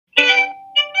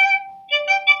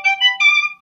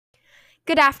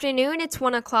Good afternoon. It's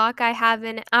 1 o'clock. I have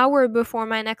an hour before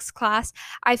my next class.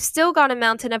 I've still got a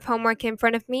mountain of homework in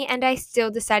front of me, and I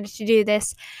still decided to do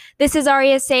this. This is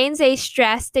Aria Sains, a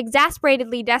stressed,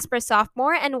 exasperatedly desperate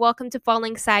sophomore, and welcome to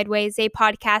Falling Sideways, a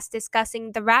podcast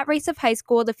discussing the rat race of high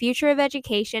school, the future of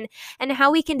education, and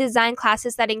how we can design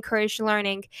classes that encourage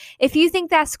learning. If you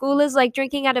think that school is like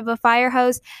drinking out of a fire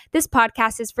hose, this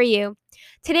podcast is for you.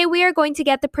 Today, we are going to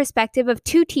get the perspective of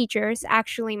two teachers,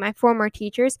 actually my former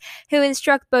teachers, who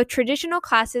instruct both traditional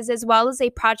classes as well as a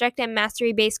project and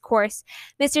mastery based course.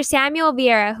 Mr. Samuel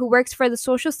Vieira, who works for the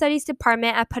Social Studies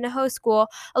Department at Punahou School,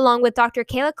 along with Dr.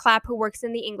 Kayla Clapp, who works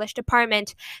in the English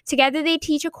Department. Together, they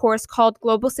teach a course called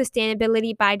Global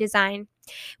Sustainability by Design.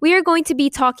 We are going to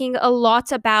be talking a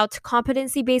lot about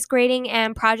competency based grading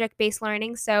and project based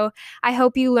learning. So I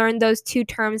hope you learned those two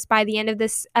terms by the end of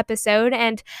this episode.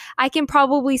 And I can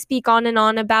probably speak on and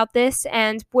on about this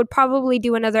and would probably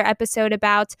do another episode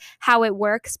about how it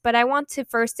works. But I want to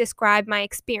first describe my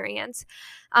experience.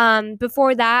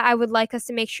 Before that, I would like us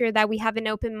to make sure that we have an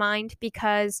open mind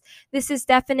because this is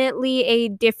definitely a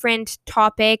different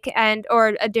topic and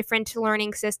or a different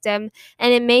learning system,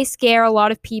 and it may scare a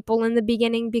lot of people in the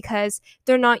beginning because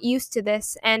they're not used to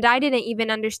this. And I didn't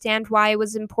even understand why it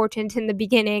was important in the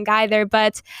beginning either,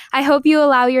 but I hope you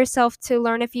allow yourself to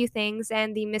learn a few things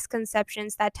and the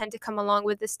misconceptions that tend to come along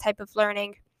with this type of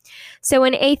learning. So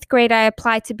in eighth grade, I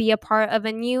applied to be a part of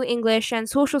a new English and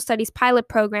social studies pilot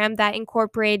program that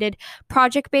incorporated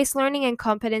project-based learning and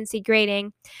competency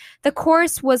grading. The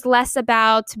course was less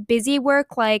about busy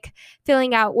work like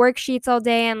filling out worksheets all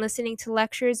day and listening to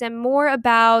lectures, and more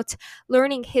about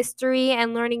learning history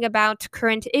and learning about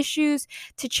current issues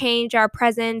to change our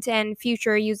present and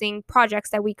future using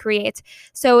projects that we create.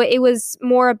 So it was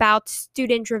more about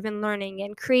student-driven learning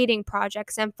and creating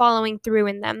projects and following through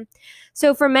in them.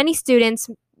 So for many students,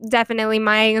 definitely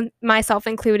myself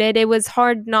included, it was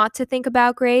hard not to think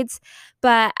about grades.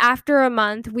 But after a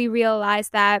month, we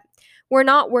realized that we're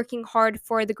not working hard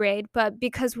for the grade, but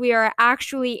because we are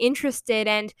actually interested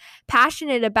and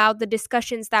passionate about the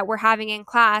discussions that we're having in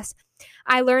class.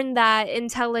 I learned that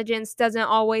intelligence doesn't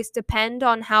always depend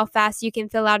on how fast you can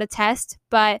fill out a test,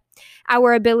 but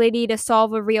our ability to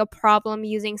solve a real problem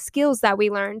using skills that we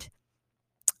learned.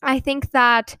 I think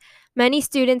that many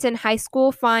students in high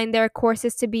school find their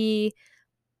courses to be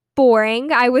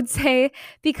boring, I would say,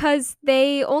 because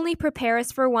they only prepare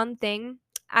us for one thing.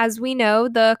 As we know,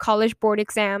 the college board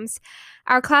exams.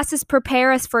 Our classes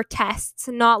prepare us for tests,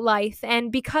 not life. And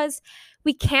because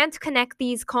we can't connect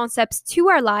these concepts to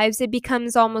our lives, it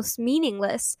becomes almost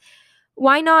meaningless.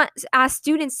 Why not ask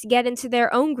students to get into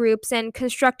their own groups and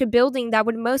construct a building that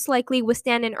would most likely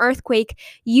withstand an earthquake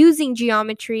using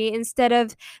geometry instead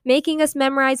of making us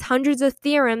memorize hundreds of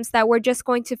theorems that we're just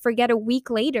going to forget a week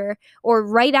later or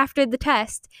right after the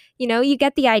test? You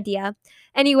get the idea.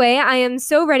 Anyway, I am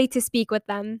so ready to speak with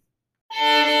them.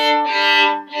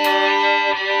 Hi.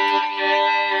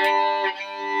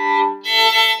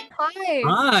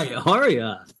 Hi,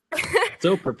 Aria.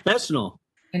 So professional.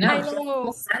 I know. I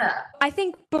know. I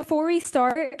think before we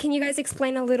start, can you guys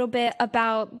explain a little bit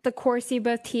about the course you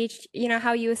both teach,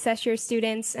 how you assess your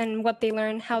students and what they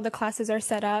learn, how the classes are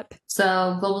set up?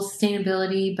 So, Global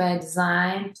Sustainability by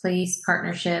Design, Place,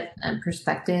 Partnership, and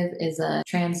Perspective is a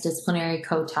transdisciplinary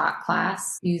co-taught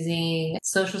class using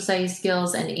social studies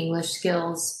skills and English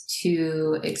skills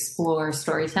to explore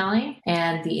storytelling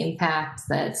and the impact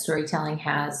that storytelling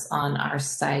has on our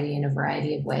society in a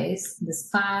variety of ways. This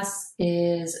class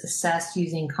is assessed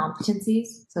using competencies.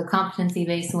 So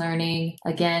competency-based learning,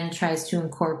 again, tries to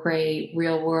incorporate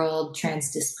real-world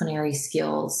transdisciplinary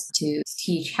skills to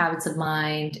teach habits of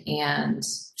mind and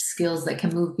skills that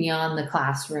can move beyond the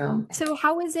classroom. So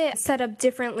how is it set up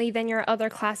differently than your other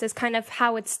classes, kind of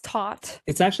how it's taught?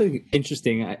 It's actually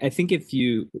interesting. I think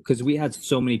because we had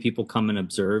so many people come and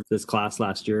observe this class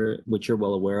last year, which you're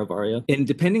well aware of, Aria. And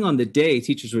depending on the day,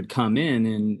 teachers would come in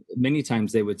and many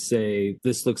times they would say,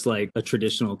 this looks like a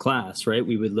traditional class, right?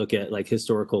 We would look at like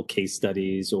historical case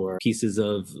studies or pieces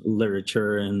of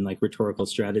literature and like rhetorical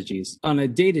strategies. On a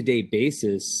day-to-day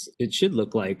basis, it should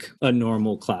look like a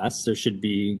normal class. There should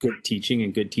be good teaching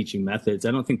and good teaching methods. I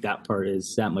don't think that part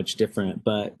is that much different,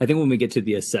 but I think when we get to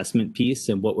the assessment piece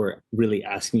and what we're really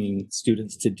asking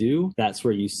students to do, that's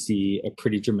where you see a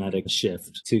pretty dramatic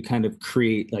shift to kind of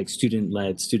create like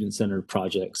student-led, student-centered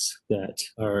projects that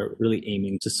are really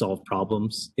aiming to solve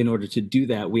problems. In order to do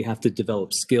that, we have to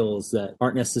develop skills that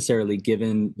aren't necessarily given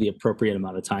given the appropriate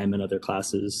amount of time in other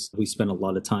classes, we spend a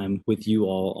lot of time with you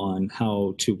all on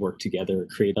how to work together,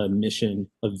 create a mission,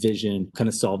 a vision, kind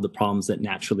of solve the problems that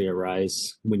naturally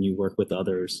arise when you work with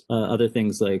others. Other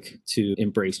things like to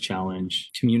embrace challenge,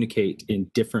 communicate in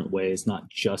different ways, not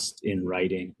just in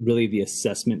writing. Really the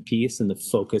assessment piece and the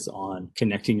focus on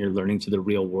connecting your learning to the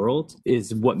real world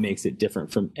is what makes it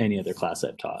different from any other class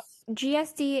I've taught.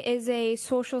 GSD is a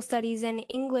social studies and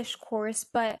English course,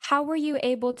 but how were you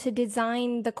able to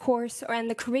design the course and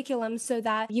the curriculum so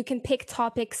that you can pick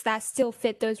topics that still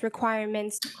fit those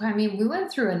requirements? I mean, we went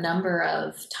through a number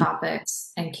of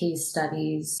topics and case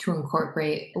studies to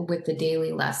incorporate with the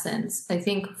daily lessons. I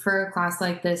think for a class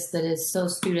like this that is so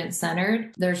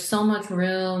student-centered, there's so much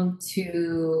room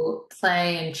to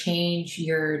play and change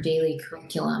your daily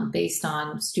curriculum based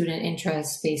on student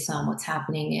interest, based on what's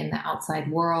happening in the outside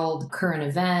world, current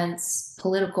events,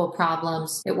 political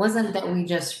problems. It wasn't that we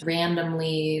just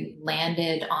randomly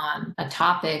landed on a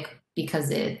topic because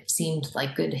it seemed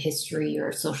like good history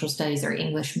or social studies or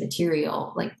English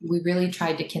material. Like, we really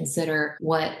tried to consider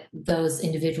what those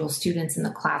individual students in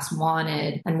the class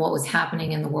wanted and what was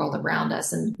happening in the world around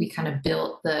us. And we kind of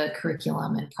built the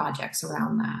curriculum and projects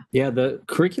around that. Yeah, the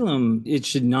curriculum, it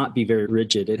should not be very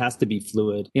rigid. It has to be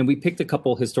fluid. And we picked a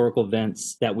couple historical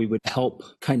events that we would help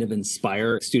kind of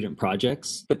inspire student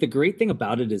projects. But the great thing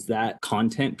about it is that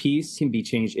content piece can be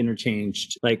changed,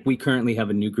 interchanged. Like, we currently have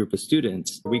a new group of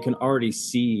students. We can already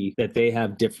see that they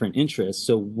have different interests.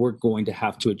 So we're going to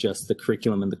have to adjust the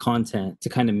curriculum and the content to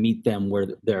kind of meet them where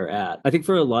they're at. I think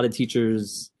for a lot of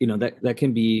teachers, that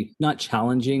can be not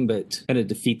challenging, but kind of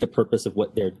defeat the purpose of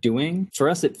what they're doing. For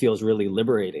us, it feels really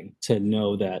liberating to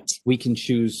know that we can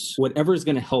choose whatever is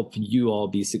going to help you all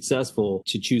be successful,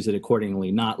 to choose it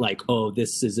accordingly, not like, oh,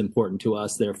 this is important to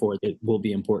us, therefore it will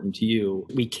be important to you.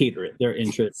 We cater it, their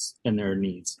interests and their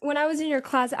needs. When I was in your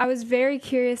class, I was very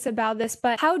curious about this,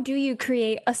 but how do you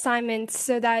create assignments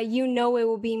so that it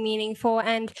will be meaningful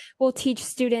and will teach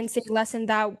students a lesson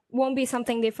that won't be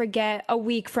something they forget a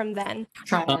week from then?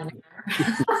 Try and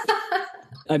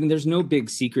I mean, there's no big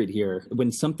secret here. When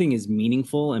something is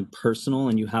meaningful and personal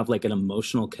and you have like an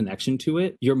emotional connection to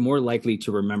it, you're more likely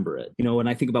to remember it. When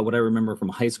I think about what I remember from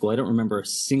high school, I don't remember a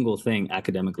single thing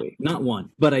academically, not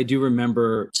one. But I do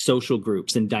remember social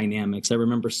groups and dynamics. I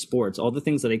remember sports, all the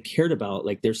things that I cared about,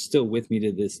 like they're still with me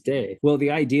to this day. Well,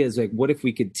 the idea is like, what if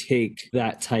we could take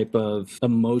that type of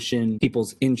emotion,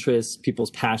 people's interests,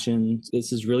 people's passions?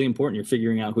 This is really important. You're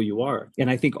figuring out who you are. And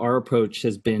I think our approach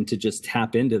has been to just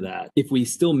tap into that. If we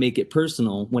still make it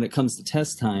personal, when it comes to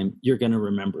test time, you're going to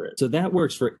remember it. So that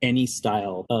works for any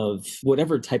style of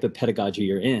whatever type of pedagogy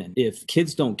you're in. If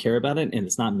kids don't care about it and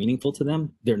it's not meaningful to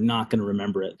them, they're not going to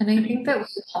remember it. And I think that we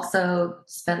also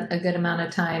spent a good amount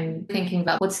of time thinking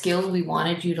about what skills we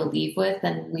wanted you to leave with.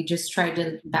 And we just tried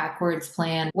to backwards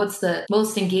plan what's the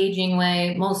most engaging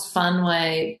way, most fun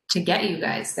way to get you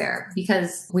guys there,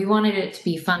 because we wanted it to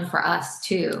be fun for us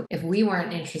too. If we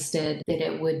weren't interested that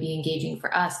it would be engaging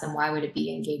for us, then why would it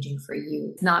be engaging for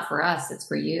you? It's not for us, it's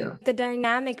for you. The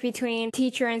dynamic between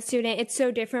teacher and student, it's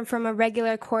so different from a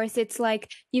regular course. It's like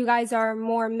you guys are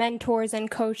more mentors and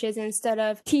coaches instead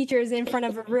of teachers in front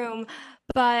of a room.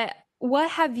 But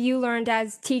what have you learned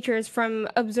as teachers from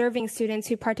observing students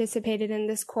who participated in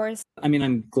this course? I mean,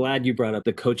 I'm glad you brought up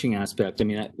the coaching aspect. I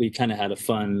mean, we kind of had a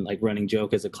fun running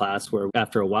joke as a class where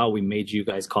after a while we made you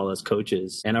guys call us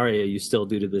coaches. And Aria, you still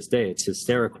do to this day. It's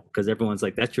hysterical because everyone's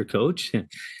like, that's your coach?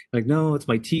 Like, no, it's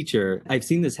my teacher. I've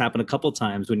seen this happen a couple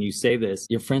times. When you say this,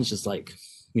 your friends just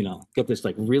get this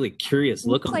really curious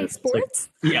look on Play their face. sports?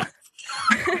 Yeah.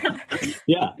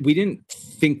 Yeah. We didn't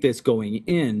think this going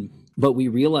in. But we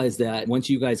realized that once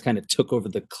you guys kind of took over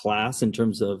the class in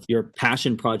terms of your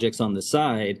passion projects on the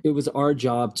side, it was our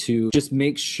job to just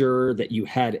make sure that you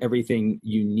had everything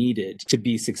you needed to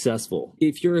be successful.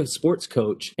 If you're a sports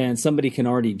coach and somebody can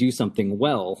already do something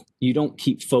well, you don't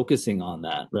keep focusing on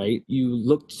that, right? You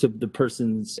look to the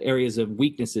person's areas of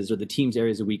weaknesses or the team's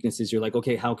areas of weaknesses. You're like,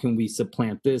 okay, how can we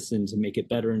supplant this and to make it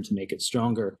better and to make it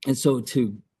stronger? And so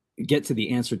to get to the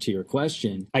answer to your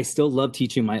question, I still love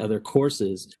teaching my other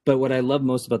courses, but what I love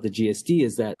most about the GSD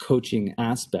is that coaching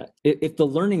aspect. If the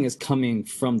learning is coming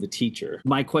from the teacher,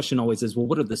 my question always is, well,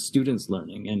 what are the students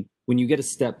learning? And when you get a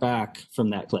step back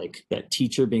from that, that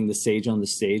teacher being the sage on the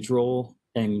stage role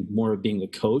and more of being a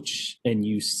coach, and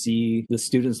you see the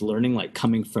students learning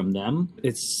coming from them,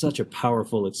 it's such a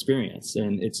powerful experience.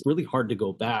 And it's really hard to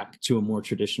go back to a more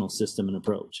traditional system and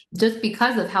approach. Just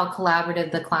because of how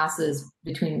collaborative the class is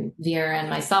between Vieira and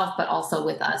myself, but also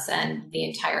with us and the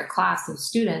entire class of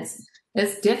students,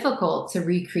 It's difficult to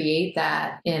recreate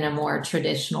that in a more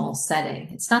traditional setting.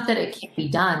 It's not that it can't be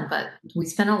done, but we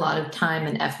spend a lot of time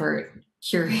and effort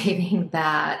curating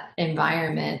that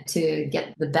environment to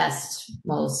get the best,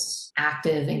 most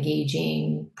active,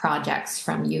 engaging projects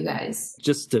from you guys.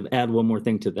 Just to add one more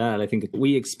thing to that, I think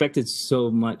we expected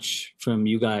so much from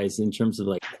you guys in terms of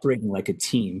like operating like a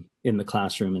team in the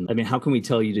classroom. And I mean, how can we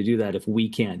tell you to do that if we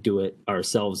can't do it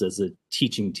ourselves as a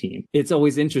teaching team? It's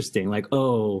always interesting, like,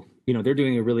 oh, they're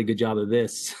doing a really good job of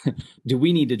this. Do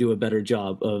we need to do a better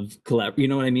job of you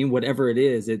know what I mean? Whatever it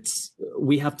is,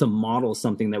 we have to model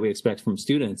something that we expect from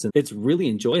students. And it's really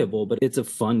enjoyable, but it's a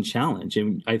fun challenge.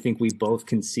 And I think we both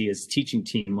can see as teaching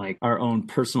team, like our own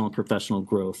personal and professional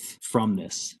growth from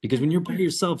this. Because when you're by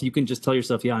yourself, you can just tell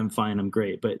yourself, yeah, I'm fine, I'm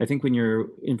great. But I think when you're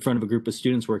in front of a group of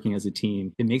students working as a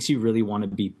team, it makes you really want to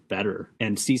be better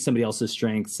and see somebody else's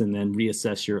strengths and then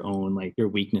reassess your own, like your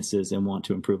weaknesses and want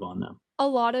to improve on them. A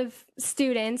lot of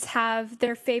students have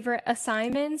their favorite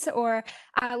assignments or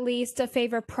at least a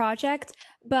favorite project,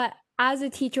 but as a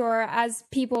teacher or as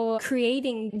people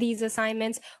creating these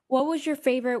assignments, what was your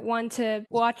favorite one to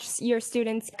watch your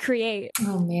students create?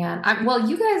 Oh man. Well,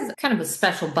 you guys are kind of a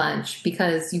special bunch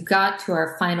because you got to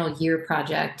our final year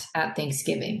project at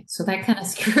Thanksgiving. So that kind of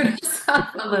screwed us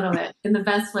up a little bit in the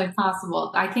best way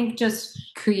possible. I think just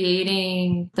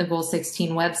creating the Goal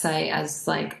 16 website as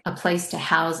like a place to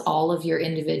house all of your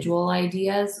individual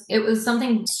ideas, it was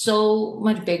something so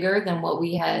much bigger than what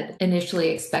we had initially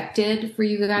expected for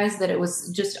you guys that it was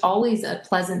just always a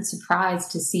pleasant surprise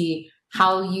to see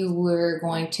how you were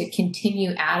going to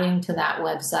continue adding to that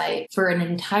website for an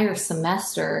entire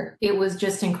semester. It was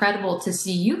just incredible to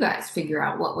see you guys figure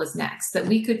out what was next, that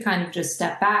we could kind of just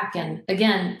step back and,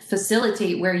 again,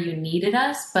 facilitate where you needed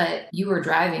us, but you were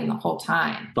driving the whole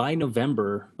time. By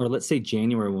November, or let's say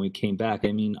January when we came back,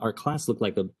 I mean, our class looked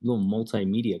like a little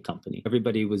multimedia company.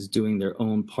 Everybody was doing their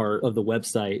own part of the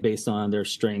website based on their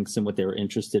strengths and what they were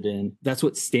interested in. That's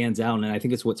what stands out. And I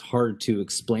think it's what's hard to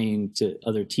explain to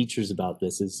other teachers about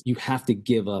this is you have to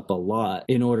give up a lot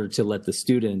in order to let the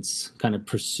students kind of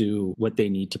pursue what they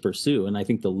need to pursue. And I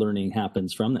think the learning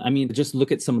happens from that. I mean, just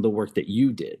look at some of the work that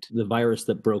you did, the virus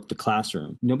that broke the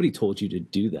classroom. Nobody told you to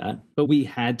do that, but we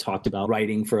had talked about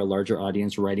writing for a larger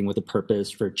audience, writing with a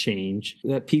purpose for change.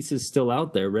 That piece is still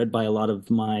out there, read by a lot of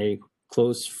my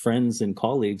close friends and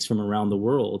colleagues from around the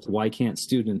world. Why can't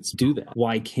students do that?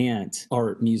 Why can't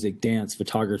art, music, dance,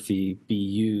 photography be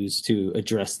used to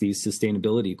address these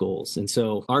sustainability goals? And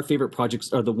so our favorite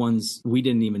projects are the ones we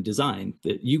didn't even design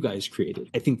that you guys created.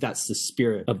 I think that's the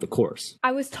spirit of the course.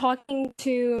 I was talking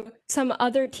to some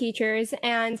other teachers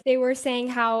and they were saying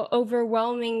how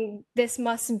overwhelming this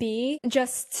must be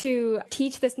just to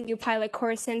teach this new pilot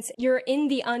course, since you're in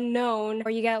the unknown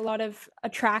where you get a lot of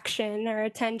attraction or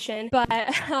attention. But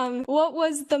what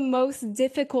was the most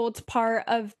difficult part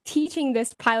of teaching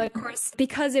this pilot course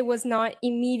because it was not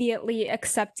immediately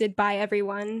accepted by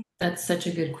everyone? That's such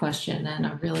a good question and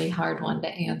a really hard one to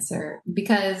answer,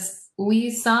 because we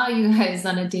saw you guys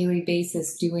on a daily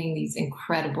basis doing these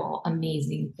incredible,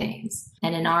 amazing things.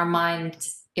 And in our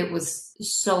minds, it was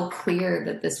so clear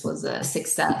that this was a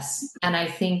success. And I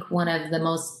think one of the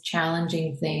most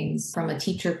challenging things from a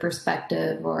teacher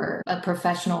perspective or a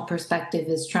professional perspective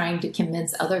is trying to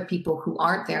convince other people who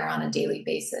aren't there on a daily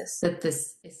basis that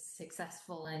this is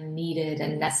successful and needed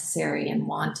and necessary and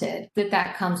wanted.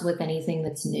 That comes with anything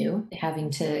that's new,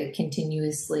 having to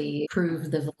continuously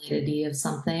prove the validity of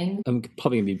something. I'm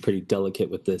probably going to be pretty delicate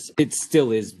with this. It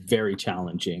still is very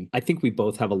challenging. I think we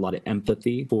both have a lot of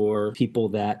empathy for people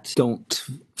that don't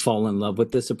fall in love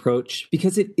with this approach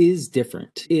because it is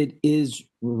different. It is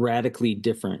radically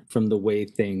different from the way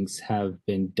things have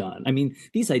been done. I mean,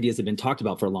 these ideas have been talked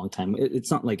about for a long time.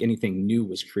 It's not like anything new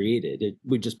was created.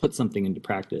 We just put something into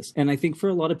practice. And I think for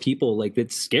a lot of people, like,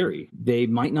 it's scary. They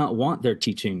might not want their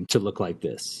teaching to look like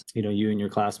this. You know, you and your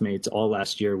classmates all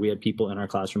last year, we had people in our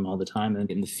classroom all the time, and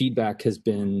the feedback has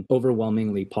been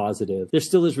overwhelmingly positive. There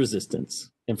still is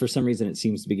resistance. And for some reason, it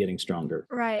seems to be getting stronger.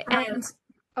 Right. And,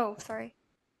 oh, sorry.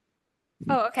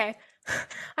 Oh, okay.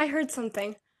 I heard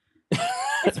something.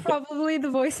 It's probably the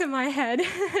voice in my head.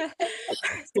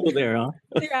 Still there, huh?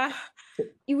 Yeah.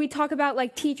 We talk about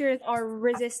like teachers are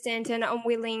resistant and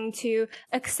unwilling to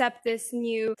accept this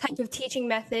new type of teaching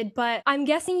method, but I'm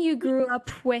guessing you grew up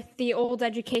with the old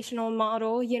educational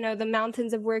model, you know, the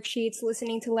mountains of worksheets,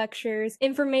 listening to lectures,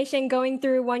 information going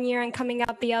through one year and coming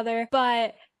out the other.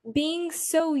 But Being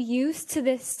so used to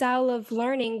this style of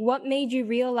learning, what made you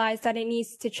realize that it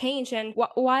needs to change? And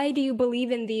why do you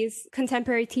believe in these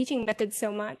contemporary teaching methods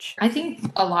so much? I think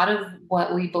a lot of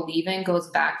what we believe in goes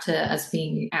back to us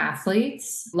being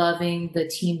athletes, loving the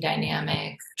team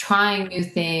dynamic, trying new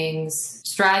things,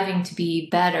 striving to be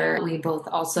better. We both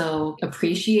also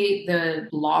appreciate the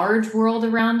large world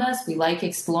around us. We like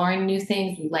exploring new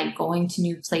things. We like going to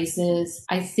new places.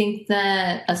 I think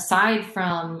that aside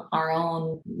from our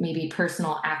own maybe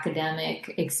personal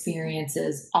academic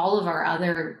experiences, all of our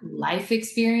other life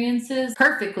experiences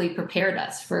perfectly prepared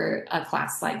us for a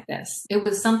class like this. It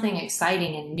was something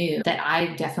exciting and new that I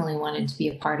definitely wanted to be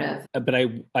a part of. But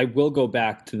I will go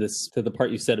back to the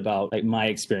part you said about like my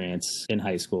experience in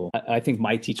high school. I think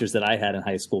my teachers that I had in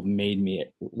high school made me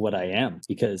what I am,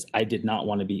 because I did not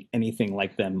want to be anything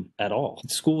like them at all.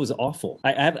 School was awful.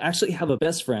 I actually have a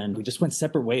best friend who just went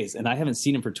separate ways, and I haven't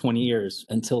seen him for 20 years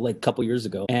until like a couple years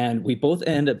ago. And we both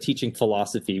ended up teaching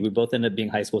philosophy. We both ended up being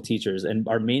high school teachers. And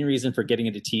our main reason for getting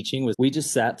into teaching was we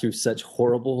just sat through such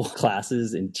horrible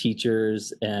classes and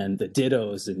teachers and the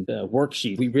dittos and the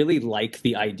worksheets. We really liked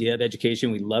the idea of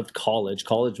education. We loved college.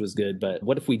 College was good, but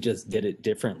what if we just did it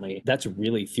differently? That's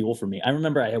really fuel for me. I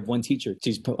remember I had one teacher,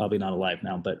 she's probably not alive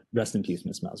now, but rest in peace,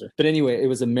 Miss Mauser. But anyway, it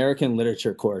was American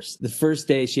literature course. The first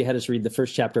day she had us read the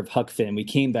first chapter of Huck Finn. We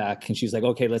came back and she's like,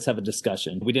 okay, let's have a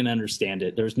discussion. We didn't understand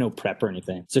it. There was no prep or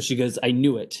anything. So she goes, I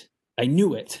knew it.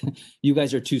 You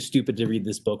guys are too stupid to read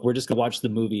this book. We're just going to watch the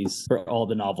movies for all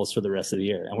the novels for the rest of the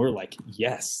year. And we're like,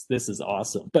 yes, this is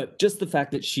awesome. But just the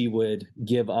fact that she would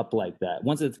give up like that.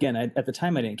 Once again, at the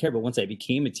time I didn't care, but once I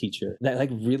became a teacher, that like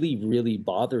really, really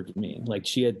bothered me. Like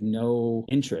she had no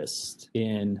interest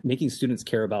in making students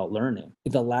care about learning.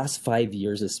 The last 5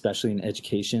 years, especially in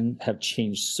education, have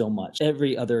changed so much.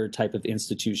 Every other type of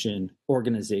institution,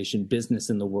 organization,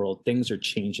 business in the world, things are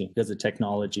changing because of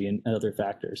technology and other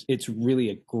factors. It's really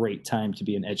a great time to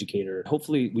be an educator.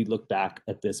 Hopefully we look back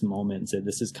at this moment and say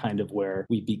this is kind of where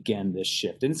we began this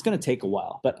shift. And it's going to take a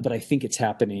while, but I think it's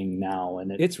happening now,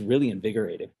 and it's really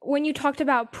invigorating. When you talked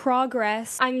about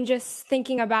progress, I'm just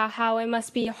thinking about how it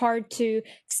must be hard to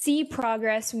see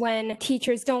progress when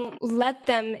teachers don't let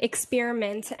them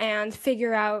experiment and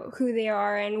figure out who they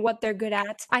are and what they're good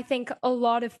at. I think a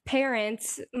lot of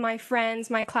parents, my friends,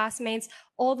 my classmates,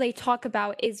 all they talk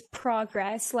about is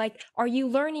progress. Like, are you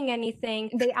learning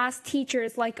anything? They ask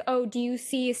teachers like, oh, do you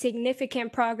see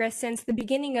significant progress since the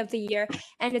beginning of the year?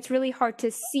 And it's really hard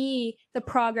to see the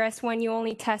progress when you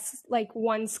only test like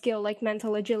one skill, like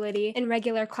mental agility in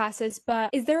regular classes.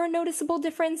 But is there a noticeable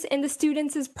difference in the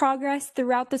students' progress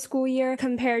throughout the school year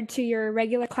compared to your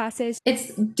regular classes?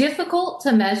 It's difficult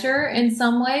to measure in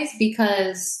some ways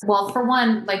because, well, for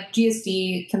one, like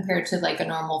GSD compared to like a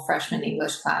normal freshman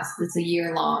English class, it's a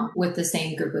year long with the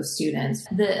same group of students.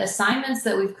 The assignments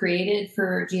that we've created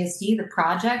for GSD, the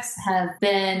projects, have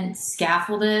been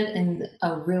scaffolded in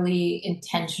a really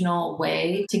intentional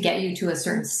way to get you to a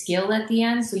certain skill at the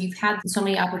end. So you've had so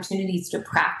many opportunities to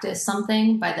practice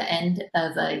something by the end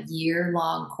of a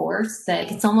year-long course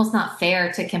that it's almost not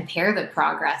fair to compare the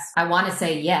progress. I want to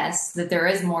say yes, that there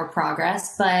is more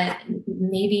progress, but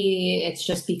maybe it's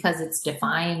just because it's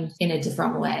defined in a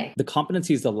different way. The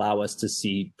competencies allow us to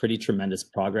see pretty tremendous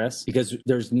progress because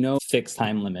there's no fixed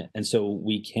time limit. And so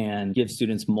we can give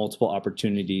students multiple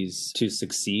opportunities to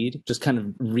succeed, just kind of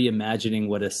reimagining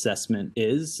what assessment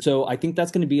is. So I think that's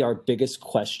going to be our biggest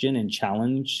question and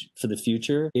challenge for the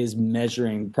future, is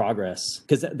measuring progress,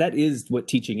 because that is what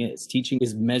teaching is. Teaching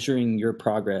is measuring your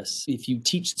progress. If you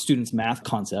teach students math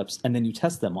concepts and then you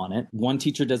test them on it, one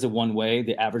teacher does it one way,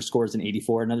 the average score is an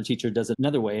 84, another teacher does it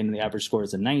another way, and the average score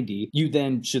is a 90. You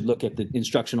then should look at the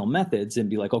instructional methods and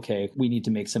be like, okay, we need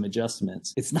to make some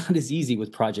adjustments. It's not as easy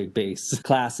with project-based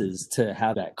classes to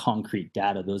have that concrete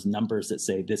data, those numbers that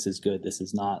say this is good, this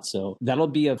is not. So that'll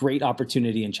be a great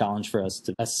opportunity and challenge for us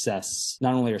to assess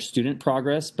not only our student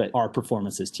progress, but our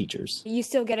performance as teachers. You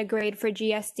still get a grade for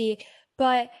GSD,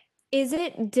 but is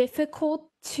it difficult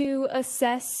to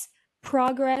assess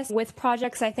progress with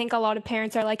projects? I think a lot of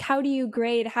parents are like, how do you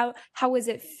grade? How is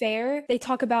it fair? They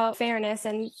talk about fairness,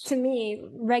 and to me,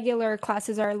 regular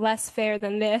classes are less fair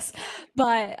than this,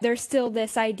 but there's still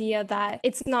this idea that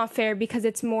it's not fair because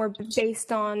it's more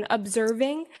based on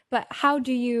observing. But how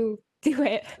do you Do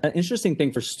it. An interesting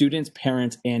thing for students,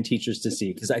 parents, and teachers to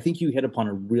see, because I think you hit upon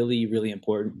a really, really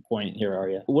important point here,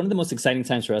 Arya. One of the most exciting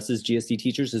times for us as GSD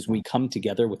teachers is we come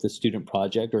together with a student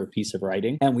project or a piece of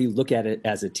writing, and we look at it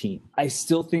as a team. I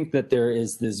still think that there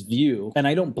is this view, and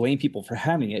I don't blame people for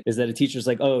having it, is that a teacher's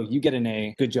like, oh, you get an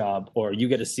A, good job, or you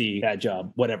get a C, bad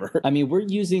job, whatever. I mean, we're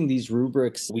using these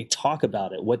rubrics. We talk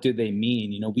about it. What do they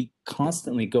mean? We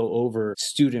constantly go over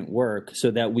student work so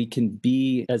that we can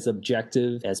be as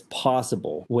objective as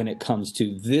possible when it comes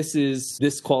to this is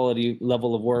this quality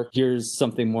level of work. Here's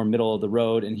something more middle of the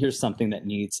road, and here's something that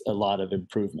needs a lot of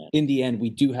improvement. In the end, we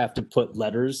do have to put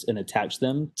letters and attach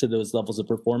them to those levels of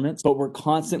performance, but we're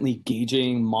constantly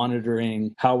gauging,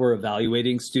 monitoring how we're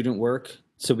evaluating student work,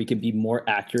 so we can be more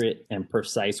accurate and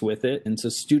precise with it. And so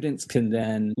students can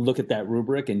then look at that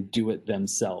rubric and do it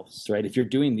themselves, right? If you're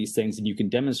doing these things and you can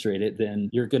demonstrate it, then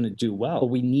you're going to do well.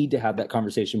 But we need to have that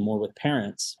conversation more with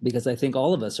parents, because I think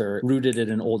all of us are rooted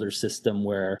in an older system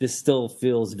where this still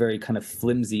feels very kind of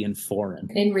flimsy and foreign.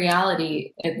 In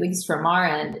reality, at least from our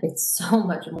end, it's so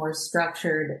much more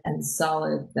structured and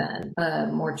solid than a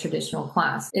more traditional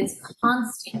class. It's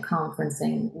constant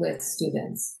conferencing with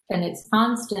students, and it's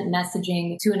constant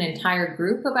messaging to an entire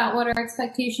group about what our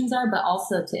expectations are, but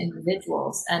also to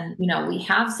individuals. And, we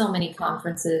have so many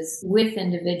conferences with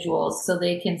individuals so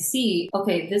they can see,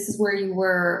 okay, this is where you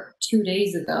were 2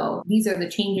 days ago. These are the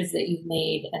changes that you've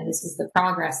made, and this is the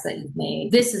progress that you've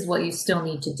made. This is what you still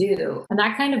need to do. And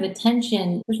that kind of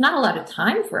attention, there's not a lot of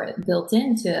time for it built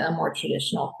into a more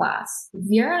traditional class.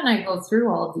 Vera and I go through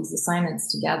all of these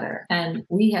assignments together, and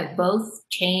we have both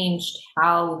changed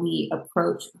how we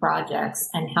approach projects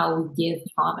and how we give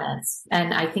comments.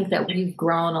 And I think that we've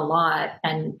grown a lot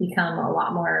and become a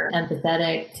lot more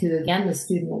empathetic to, again, the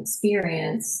student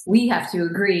experience. We have to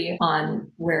agree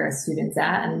on where a student's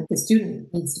at, and the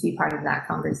student needs to be part of that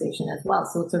conversation as well.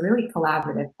 So it's a really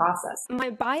collaborative process.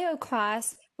 My bio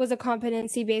class was a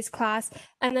competency-based class,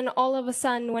 and then all of a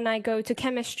sudden when I go to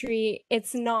chemistry,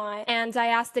 it's not. And I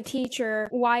asked the teacher,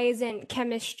 why isn't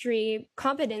chemistry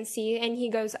competency? And he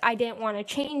goes, I didn't want to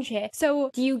change it. So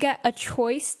do you get a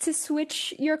choice to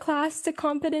switch your class to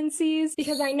competencies?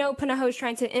 Because I know Punahou is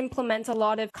trying to implement a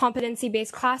lot of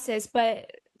competency-based classes, but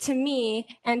to me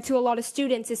and to a lot of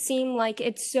students, it seemed like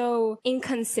it's so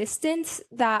inconsistent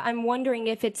that I'm wondering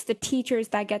if it's the teachers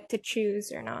that get to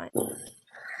choose or not.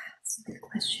 That's a good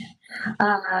question.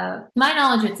 My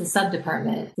knowledge, it's a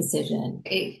sub-department decision.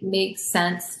 It makes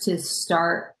sense to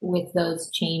start with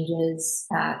those changes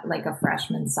at like a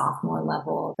freshman, sophomore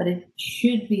level, but it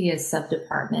should be a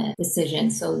sub-department decision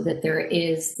so that there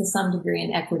is, to some degree,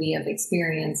 an equity of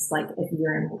experience. Like if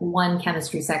you're in one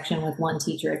chemistry section with one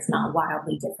teacher, it's not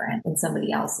wildly different than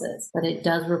somebody else's, but it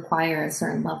does require a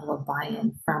certain level of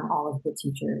buy-in from all of the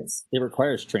teachers. It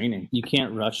requires training. You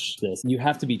can't rush this. You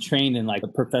have to be trained in like a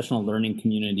professional learning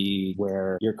community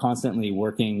where you're constantly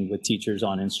working with teachers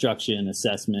on instruction,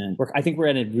 assessment. I think we're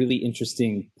at a really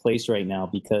interesting place right now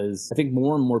because I think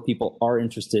more and more people are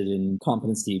interested in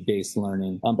competency-based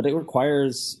learning, but it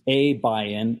requires A,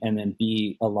 buy-in, and then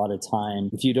B, a lot of time.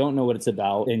 If you don't know what it's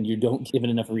about and you don't give it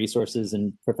enough resources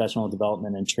and professional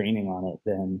development and training on it,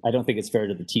 then I don't think it's fair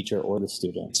to the teacher or the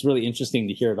student. It's really interesting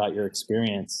to hear about your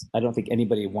experience. I don't think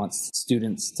anybody wants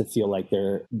students to feel like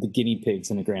they're the guinea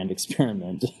pigs in a grand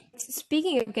experiment.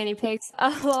 Speaking of guinea pigs,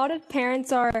 a lot of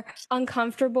parents are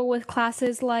uncomfortable with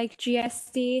classes like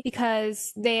GSD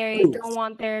because they don't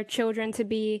want their children to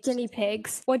be guinea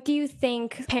pigs. What do you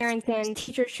think parents and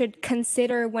teachers should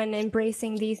consider when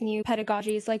embracing these new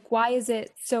pedagogies? Like, why is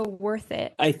it so worth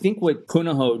it? I think what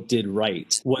Punahou did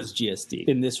right was GSD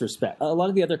in this respect. A lot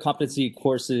of the other competency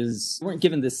courses weren't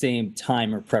given the same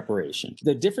time or preparation.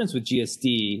 The difference with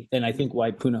GSD, and I think why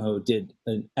Punahou did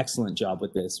an excellent job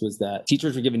with this, was that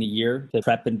teachers were given a year to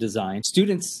prep and design.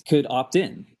 Students could opt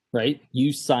in, right?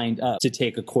 You signed up to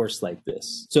take a course like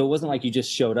this. So it wasn't like you just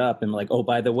showed up and like, oh,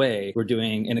 by the way, we're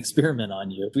doing an experiment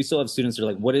on you. We still have students that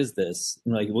are like, what is this?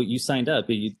 And like, well, you signed up.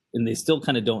 And they still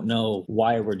kind of don't know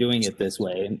why we're doing it this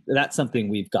way. And that's something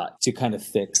we've got to kind of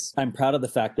fix. I'm proud of the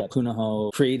fact that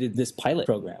Punahou created this pilot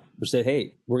program, which said,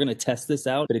 hey, we're going to test this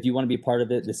out, but if you want to be part of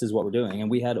it, this is what we're doing.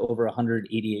 And we had over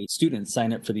 188 students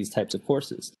sign up for these types of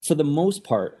courses. For the most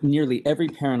part, nearly every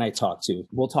parent I talk to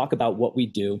will talk about what we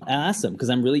do. I ask them, because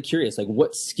I'm really curious, like,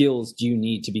 what skills do you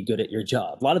need to be good at your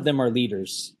job? A lot of them are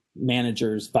leaders,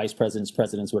 managers, vice presidents,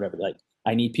 presidents, whatever. Like,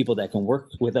 I need people that can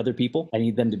work with other people. I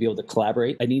need them to be able to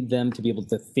collaborate. I need them to be able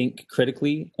to think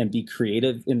critically and be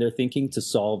creative in their thinking to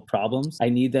solve problems. I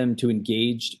need them to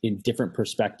engage in different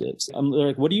perspectives. They're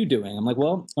like, what are you doing? I'm like,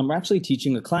 well, I'm actually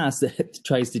teaching a class that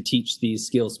tries to teach these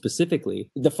skills specifically.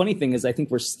 The funny thing is, I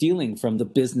think we're stealing from the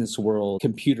business world,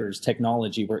 computers,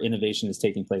 technology, where innovation is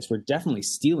taking place. We're definitely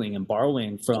stealing and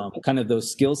borrowing from kind of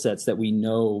those skill sets that we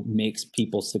know makes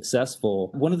people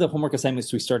successful. One of the homework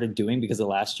assignments we started doing because of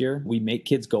last year, we make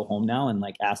kids go home now and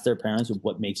like ask their parents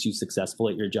what makes you successful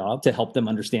at your job to help them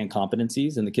understand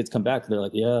competencies. And the kids come back, they're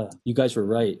like, yeah, you guys were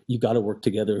right. You got to work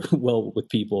together well with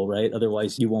people, right?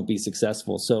 Otherwise you won't be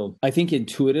successful. So I think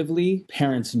intuitively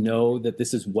parents know that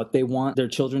this is what they want their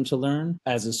children to learn.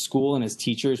 As a school and as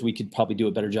teachers, we could probably do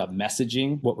a better job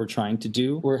messaging what we're trying to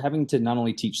do. We're having to not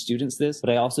only teach students this, but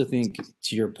I also think,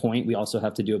 to your point, we also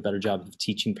have to do a better job of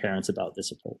teaching parents about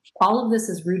this approach. All of this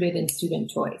is rooted in student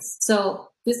choice. So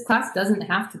this class doesn't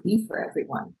have to be for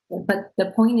everyone, but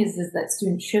the point is that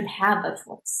students should have a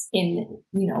choice in,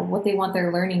 what they want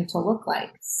their learning to look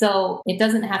like. So it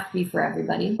doesn't have to be for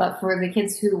everybody, but for the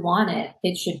kids who want it,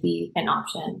 it should be an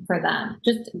option for them.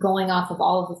 Just going off of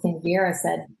all of the things Viera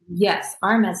said, yes,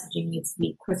 our messaging needs to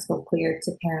be crystal clear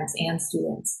to parents and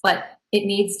students, but it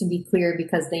needs to be clear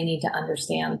because they need to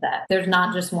understand that there's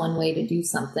not just one way to do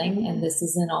something, and this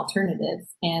is an alternative,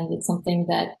 and it's something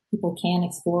that people can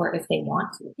explore if they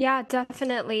want to. Yeah,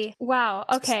 definitely. Wow.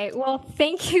 Okay. Well,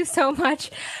 thank you so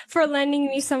much for lending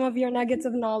me some of your nuggets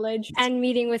of knowledge and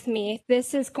meeting with me.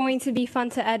 This is going to be fun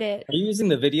to edit. Are you using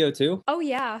the video too? Oh,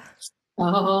 yeah.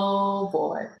 Oh,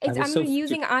 boy. I'm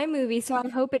using iMovie, so I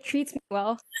hope it treats me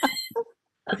well.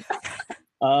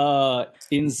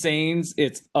 Insanes,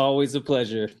 it's always a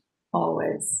pleasure.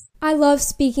 Always. I love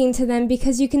speaking to them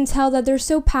because you can tell that they're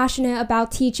so passionate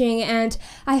about teaching, and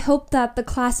I hope that the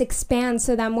class expands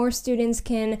so that more students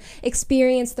can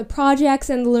experience the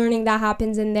projects and the learning that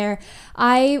happens in there.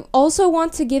 I also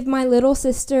want to give my little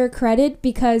sister credit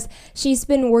because she's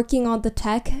been working on the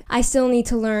tech. I still need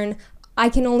to learn. I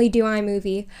can only do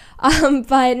iMovie.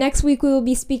 But next week we will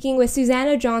be speaking with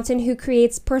Susanna Johnson, who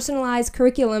creates personalized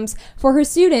curriculums for her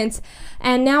students.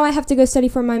 And now I have to go study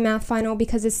for my math final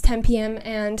because it's 10 p.m.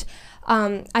 and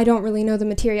I don't really know the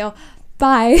material.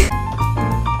 Bye.